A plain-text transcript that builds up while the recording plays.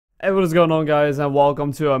Hey, what is going on, guys, and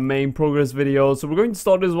welcome to our main progress video. So we're going to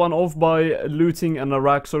start this one off by looting an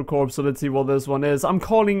Araxor corpse. So let's see what this one is. I'm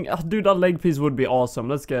calling, dude, that leg piece would be awesome.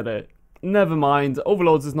 Let's get it. Never mind,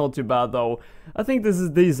 overloads is not too bad though. I think this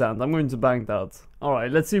is decent. I'm going to bank that.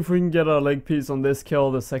 Alright, let's see if we can get a leg piece on this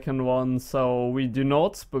kill, the second one. So we do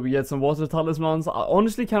not, but we get some water talismans. I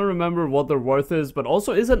honestly can't remember what their worth is, but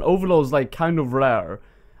also isn't overloads like kind of rare?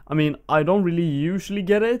 I mean, I don't really usually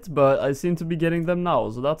get it, but I seem to be getting them now,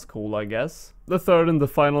 so that's cool, I guess. The third and the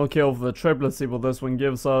final kill of the trip, let's see what this one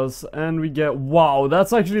gives us. And we get, wow,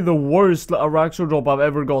 that's actually the worst Araxor drop I've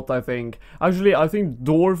ever got, I think. Actually, I think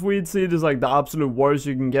Dwarf Weed Seed is like the absolute worst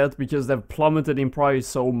you can get because they've plummeted in price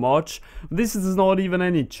so much. This is not even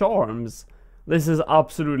any charms. This is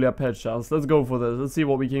absolutely a pet chance. Let's go for this. Let's see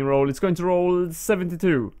what we can roll. It's going to roll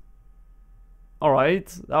 72.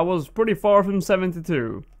 Alright, that was pretty far from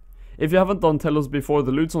 72. If you haven't done Telos before,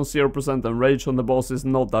 the loot's on 0% and rage on the boss is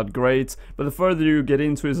not that great, but the further you get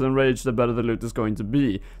into his enrage, the better the loot is going to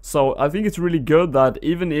be. So I think it's really good that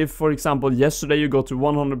even if, for example, yesterday you got to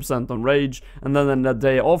 100% on rage, and then in the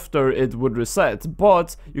day after it would reset,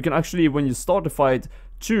 but you can actually, when you start the fight,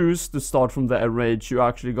 choose to start from the enrage you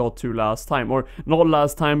actually got to last time, or not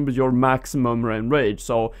last time, but your maximum enrage.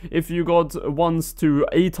 So if you got once to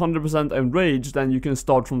 800% enrage, then you can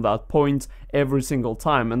start from that point every single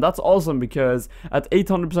time, and that's awesome because at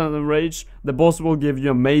 800% enrage the boss will give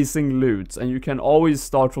you amazing loot, and you can always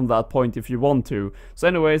start from that point if you want to. So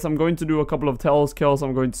anyways, I'm going to do a couple of Telos kills.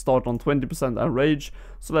 I'm going to start on 20% enrage,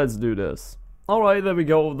 so let's do this. Alright, there we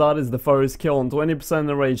go. That is the first kill on 20%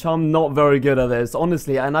 enrage. I'm not very good at this,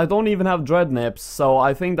 honestly, and I don't even have dread nips, so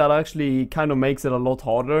I think that actually kind of makes it a lot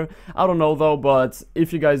harder. I don't know though, but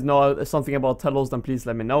if you guys know something about Telos, then please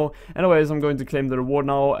let me know. Anyways, I'm going to claim the reward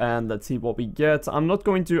now, and let's see what we get. I'm not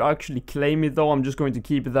going to actually claim it though. I'm just going to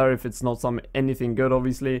keep it there if it's not anything good,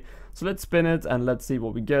 obviously. So let's spin it and let's see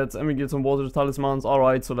what we get. And we get some water talismans.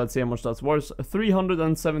 Alright, so let's see how much that's worth.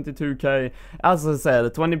 372k. As I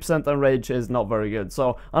said, 20% enrage is not very good.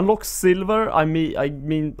 So unlock silver.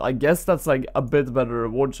 I guess that's like a bit better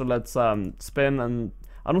reward. So let's spin, and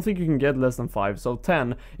I don't think you can get less than 5. So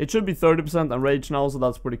 10. It should be 30% enrage now, so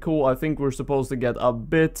that's pretty cool. I think we're supposed to get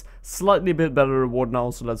a slightly bit better reward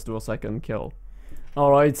now. So let's do a second kill.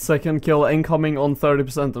 Alright, second kill incoming on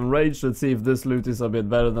 30% enrage. Let's see if this loot is a bit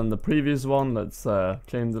better than the previous one. Let's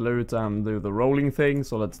claim the loot and do the rolling thing.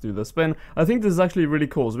 So let's do the spin. I think this is actually really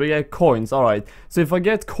cool. So we get coins. Alright, so if I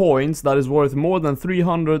get coins that is worth more than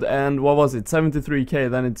 300 and what was it, 73k,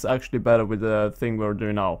 then it's actually better with the thing we're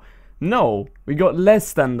doing now. No, we got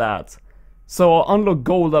less than that. So unlock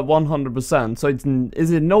gold at 100%. So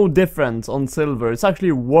is it no different on silver? It's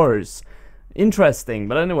actually worse. Interesting,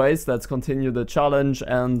 but anyways, let's continue the challenge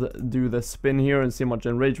and do the spin here and see how much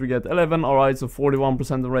enrage we get. 11, alright, so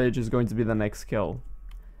 41% enrage is going to be the next kill.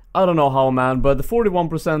 I don't know how, man, but the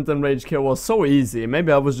 41% enrage kill was so easy.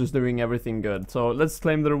 Maybe I was just doing everything good. So let's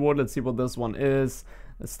claim the reward. Let's see what this one is.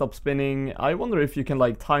 Let's stop spinning. I wonder if you can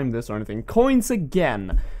like time this or anything. Coins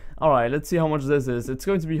again. Alright, let's see how much this is. It's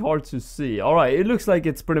going to be hard to see. Alright, it looks like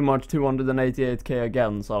it's pretty much 288k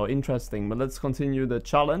again, so interesting. But let's continue the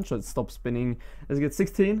challenge. Let's stop spinning. Let's get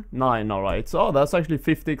 16? 9, alright. So that's actually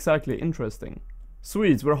 50 exactly. Interesting.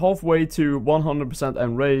 Sweet, we're halfway to 100%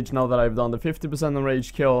 enrage now that I've done the 50%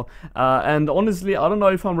 enrage kill. And honestly, I don't know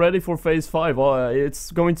if I'm ready for phase 5.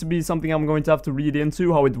 It's going to be something I'm going to have to read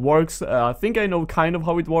into, how it works. I think I know kind of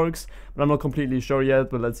how it works, but I'm not completely sure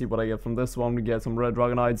yet. But let's see what I get from this one. We get some red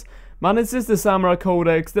dragonites. Man, is this the Samurai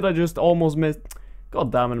Codex? Did I just almost miss?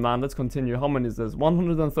 God damn it, man. Let's continue. How many is this?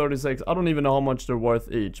 136. I don't even know how much they're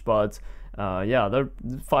worth each, but yeah, they're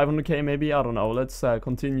 500k maybe. I don't know. Let's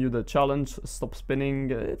continue the challenge. Stop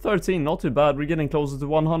spinning. 13, not too bad. We're getting closer to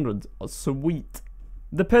 100. Oh, sweet.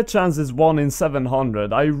 The pet chance is 1 in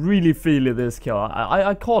 700. I really feel this kill.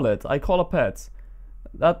 I call it. I call a pet.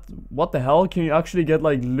 What the hell? Can you actually get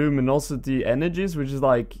like luminosity energies, which is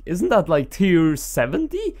like, isn't that like tier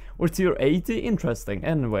 70 or tier 80? Interesting.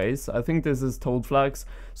 Anyways, I think this is Toad Flax.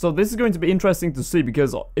 So this is going to be interesting to see,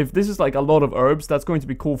 because if this is like a lot of herbs, that's going to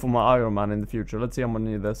be cool for my Iron Man in the future. Let's see how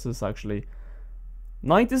many this is actually.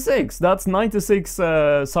 96. That's 96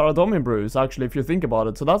 Saradomin brews, actually, if you think about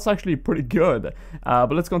it. So that's actually pretty good.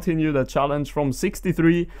 But let's continue the challenge from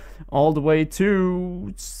 63 all the way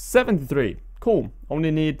to 73. Cool.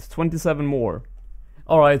 Only need 27 more.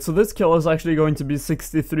 Alright, so this kill is actually going to be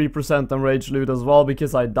 63% enraged loot as well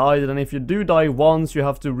because I died, and if you do die once, you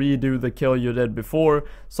have to redo the kill you did before.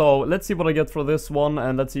 So let's see what I get for this one,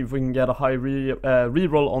 and let's see if we can get a high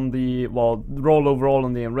reroll on the, well, roll overall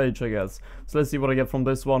on the enrage, I guess. So let's see what I get from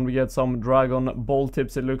this one. We get some dragon ball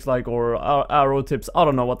tips, it looks like, or arrow tips. I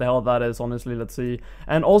don't know what the hell that is, honestly. Let's see.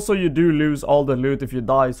 And also you do lose all the loot if you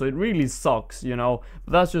die, so it really sucks, you know.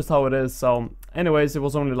 But that's just how it is, so... Anyways, it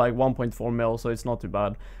was only like 1.4 mil, so it's not too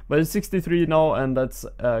bad. But it's 63 now, and let's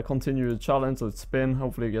continue the challenge. Let's spin.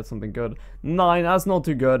 Hopefully you get something good. 9, that's not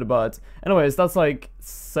too good, but... Anyways, that's like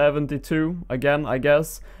 72 again, I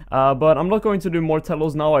guess. But I'm not going to do more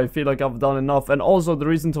telos now. I feel like I've done enough. And also, the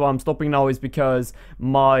reason why I'm stopping now is because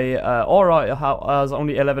my aura has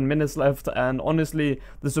only 11 minutes left. And honestly,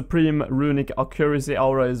 the Supreme Runic Accuracy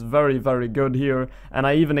aura is very, very good here. And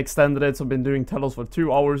I even extended it, so I've been doing telos for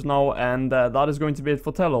 2 hours now. And that is going to be it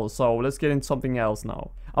for telos. So let's get into something else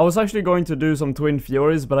now. I was actually going to do some Twin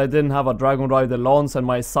Furies, but I didn't have a Dragon Rider Lance, and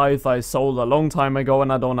my scythe I sold a long time ago,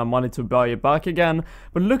 and I don't have money to buy it back again.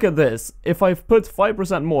 But look at this, if I put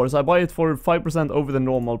 5% more, so I buy it for 5% over the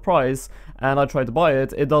normal price, and I try to buy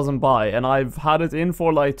it, it doesn't buy, and I've had it in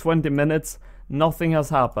for like 20 minutes, nothing has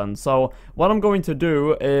happened. So what I'm going to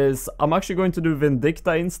do is I'm actually going to do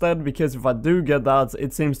Vindicta instead, because if I do get that,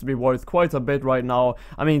 it seems to be worth quite a bit right now.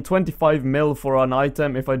 I mean, 25 mil for an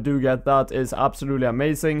item, if I do get that, is absolutely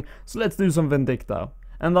amazing. So let's do some Vindicta.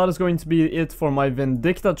 And that is going to be it for my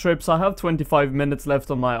Vindicta trips. I have 25 minutes left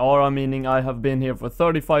on my aura, meaning I have been here for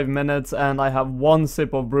 35 minutes, and I have 1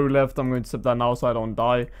 sip of brew left. I'm going to sip that now so I don't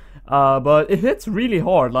die. But it hits really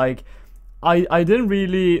hard, like... I didn't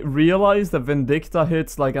really realize that Vindicta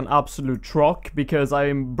hits like an absolute truck, because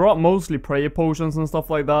I brought mostly prayer potions and stuff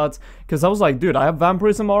like that, because I was like, dude, I have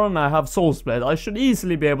Vampirism aura and I have Soul Split, I should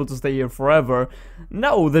easily be able to stay here forever.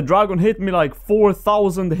 No, the dragon hit me like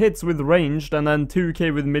 4,000 hits with ranged and then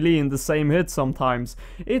 2k with melee in the same hit sometimes.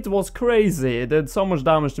 It was crazy, it did so much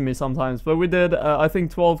damage to me sometimes, but we did I think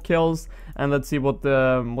 12 kills. And let's see what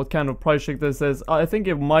kind of price check this is. I think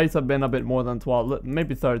it might have been a bit more than 12,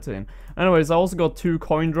 maybe 13. Anyways, I also got 2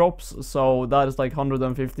 coin drops, so that is like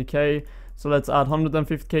 150k. So let's add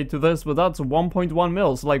 150k to this, but that's 1.1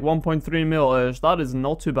 mil, so like 1.3 mil-ish. That is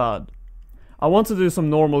not too bad. I want to do some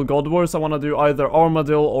normal God Wars. I want to do either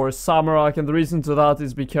Armadillo or Samarak, and the reason to that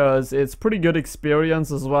is because it's pretty good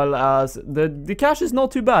experience, as well as the cash is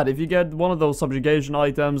not too bad. If you get one of those subjugation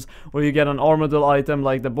items, or you get an Armadillo item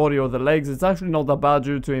like the body or the legs, it's actually not that bad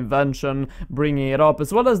due to invention, bringing it up,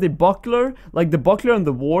 as well as the buckler. Like the buckler and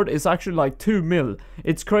the ward is actually like 2 mil.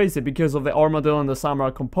 It's crazy because of the Armadillo and the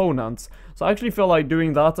Samarak components. So I actually feel like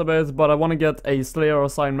doing that a bit, but I want to get a Slayer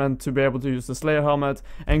assignment to be able to use the Slayer helmet.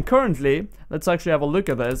 And currently, let's actually have a look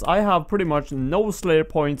at this. I have pretty much no Slayer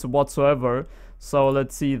points whatsoever. So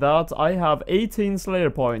let's see that. I have 18 Slayer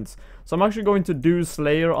points. So I'm actually going to do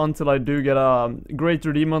Slayer until I do get a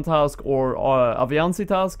Greater Demon task, or Aviancy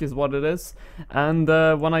task is what it is. And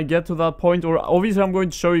when I get to that point, or obviously I'm going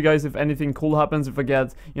to show you guys if anything cool happens. If I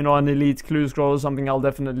get, you know, an Elite Clue Scroll or something, I'll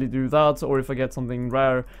definitely do that. Or if I get something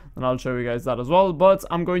rare, then I'll show you guys that as well. But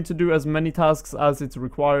I'm going to do as many tasks as it's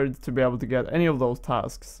required to be able to get any of those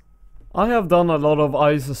tasks. I have done a lot of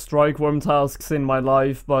Ice Strikeworm tasks in my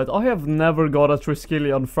life, but I have never got a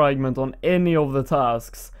Triskelion fragment on any of the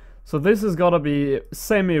tasks. So this has gotta be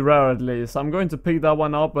semi-rare at least. I'm going to pick that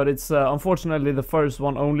one up, but it's unfortunately the first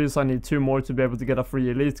one only, so I need 2 more to be able to get a free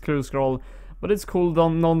Elite Clue Scroll. But it's cool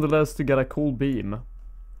nonetheless to get a cool beam.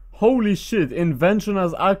 Holy shit, Invention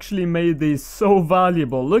has actually made these so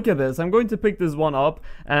valuable. Look at this, I'm going to pick this one up,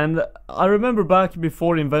 and I remember back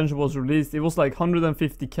before Invention was released, it was like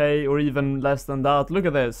 150k or even less than that. Look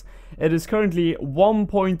at this, it is currently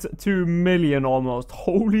 1.2 million almost.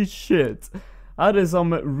 Holy shit, that is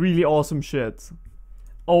some really awesome shit.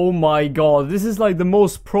 Oh my god, this is like the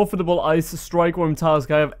most profitable Ice Strikeworm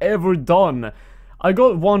task I have ever done. I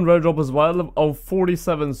got 1 rare drop as well of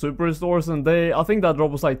 47 super restores, and I think that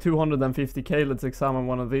drop was like 250k. Let's examine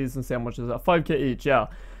one of these and see how much is that. 5k each, yeah.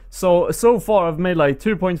 So far I've made like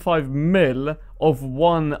 2.5 mil of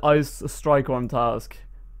 1 Ice Strikeworm task.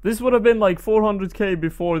 This would have been like 400k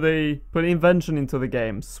before they put Invention into the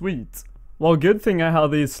game. Sweet. Well, good thing I had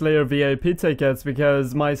these Slayer VIP tickets,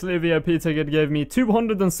 because my Slayer VIP ticket gave me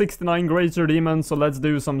 269 Greater Demons, so let's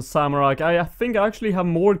do some Samarak. I think I actually have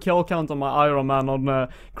more kill count on my Iron Man on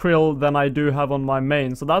Krill than I do have on my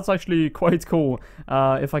main, so that's actually quite cool.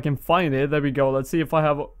 If I can find it, there we go. Let's see if I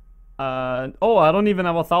have... oh, I don't even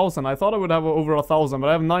have 1,000. I thought I would have over 1,000, but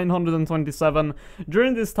I have 927.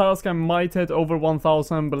 During this task, I might hit over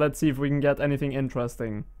 1,000, but let's see if we can get anything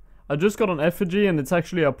interesting. I just got an effigy and it's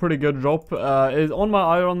actually a pretty good drop. On my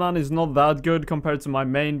Iron Man is not that good compared to my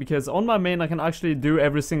main, because on my main I can actually do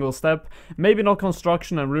every single step. Maybe not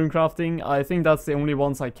construction and rune crafting, I think that's the only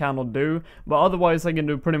ones I cannot do, but otherwise I can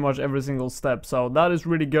do pretty much every single step, so that is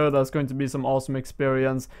really good. That's going to be some awesome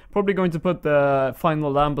experience. Probably going to put the final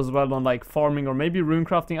lamp as well on like farming or maybe rune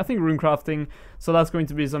crafting. I think rune crafting, so that's going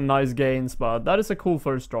to be some nice gains, but that is a cool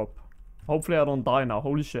first drop. Hopefully I don't die now,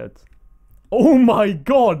 holy shit. Oh my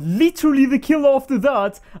god, literally the kill after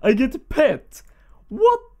that, I get a pet.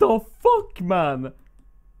 What the fuck, man?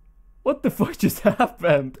 What the fuck just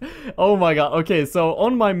happened? Oh my god, okay, so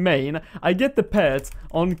on my main, I get the pet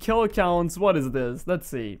on kill counts, what is this? Let's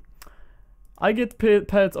see. I get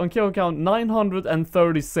pet on kill count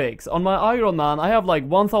 936. On my Iron Man, I have like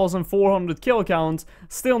 1400 kill counts,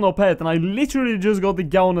 still no pet, and I literally just got the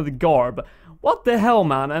gown and the garb. What the hell,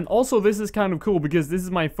 man? And also this is kind of cool because this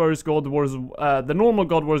is my first God Wars, the normal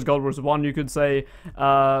God Wars 1, you could say,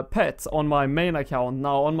 pet on my main account.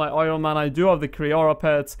 Now on my Iron Man I do have the Kriara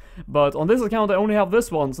pet, but on this account I only have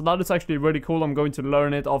this one, so that is actually really cool. I'm going to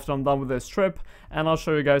learn it after I'm done with this trip, and I'll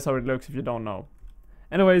show you guys how it looks if you don't know.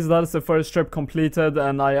 Anyways, that is the first trip completed,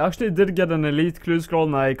 and I actually did get an elite clue scroll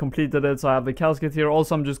and I completed it, so I have the casket here.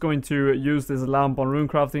 Also, I'm just going to use this lamp on rune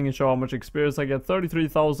crafting and show how much experience I get.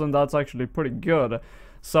 33,000, that's actually pretty good.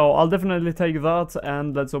 So I'll definitely take that,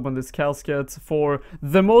 and let's open this casket for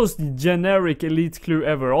the most generic elite clue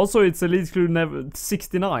ever. Also, it's elite clue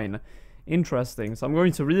 69. Interesting, so I'm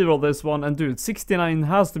going to reroll this one, and dude, 69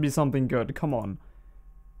 has to be something good, come on.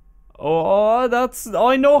 Oh,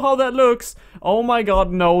 I know how that looks. Oh my god,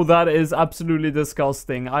 no, that is absolutely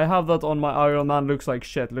disgusting. I have that on my Iron Man, looks like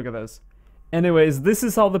shit, look at this. Anyways, this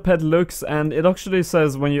is how the pet looks, and it actually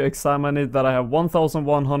says when you examine it that I have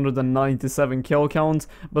 1197 kill count,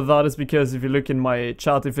 but that is because if you look in my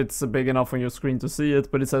chat, if it's big enough on your screen to see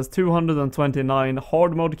it, but it says 229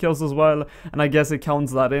 hard mode kills as well, and I guess it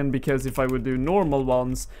counts that in because if I would do normal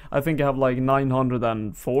ones, I think I have like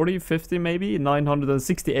 940, 50 maybe,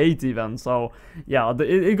 968 even, so yeah,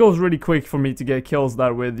 it goes really quick for me to get kills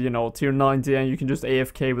there with, you know, tier 90, and you can just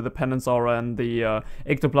AFK with the Penance Aura and the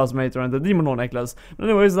Ectoplasmator and the Demon necklace. But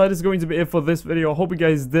anyways, that is going to be it for this video. I hope you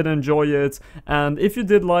guys did enjoy it, and if you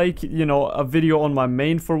did like, you know, a video on my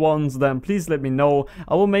main for once, then please let me know.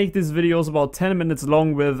 I will make these videos about 10 minutes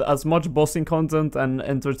long with as much bossing content and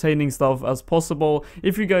entertaining stuff as possible.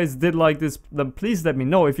 If you guys did like this, then please let me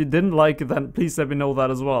know. If you didn't like it, then please let me know that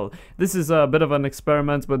as well. This is a bit of an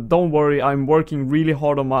experiment, but don't worry, I'm working really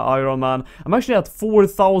hard on my Iron Man. I'm actually at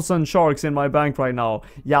 4,000 sharks in my bank right now.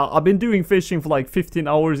 Yeah, I've been doing fishing for like 15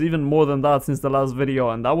 hours, even more than that since the last video,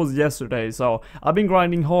 and that was yesterday, so I've been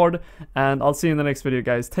grinding hard, and I'll see you in the next video,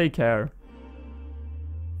 guys. Take care.